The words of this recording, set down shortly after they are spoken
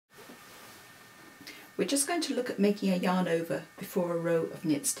We're just going to look at making a yarn over before a row of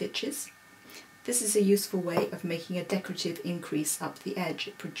knit stitches. This is a useful way of making a decorative increase up the edge.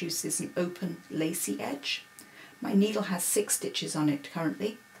 It produces an open, lacy edge. My needle has 6 stitches on it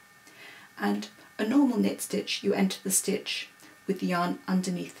currently, and a normal knit stitch, you enter the stitch with the yarn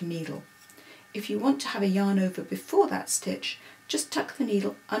underneath the needle. If you want to have a yarn over before that stitch, just tuck the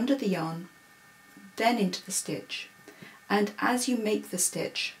needle under the yarn, then into the stitch, and as you make the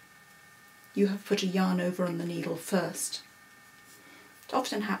stitch, you have put a yarn over on the needle first. It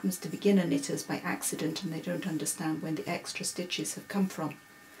often happens to beginner knitters by accident and they don't understand when the extra stitches have come from.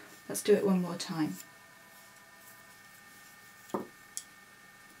 Let's do it one more time.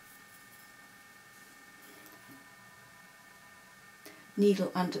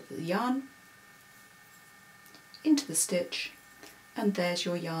 Needle under the yarn, into the stitch, and there's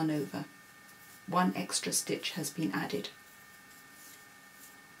your yarn over. 1 extra stitch has been added.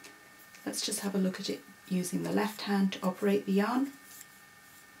 Let's just have a look at it using the left hand to operate the yarn.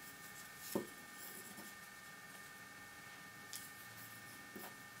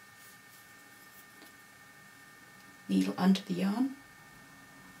 Needle under the yarn,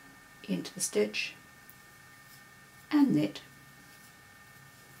 into the stitch, and knit.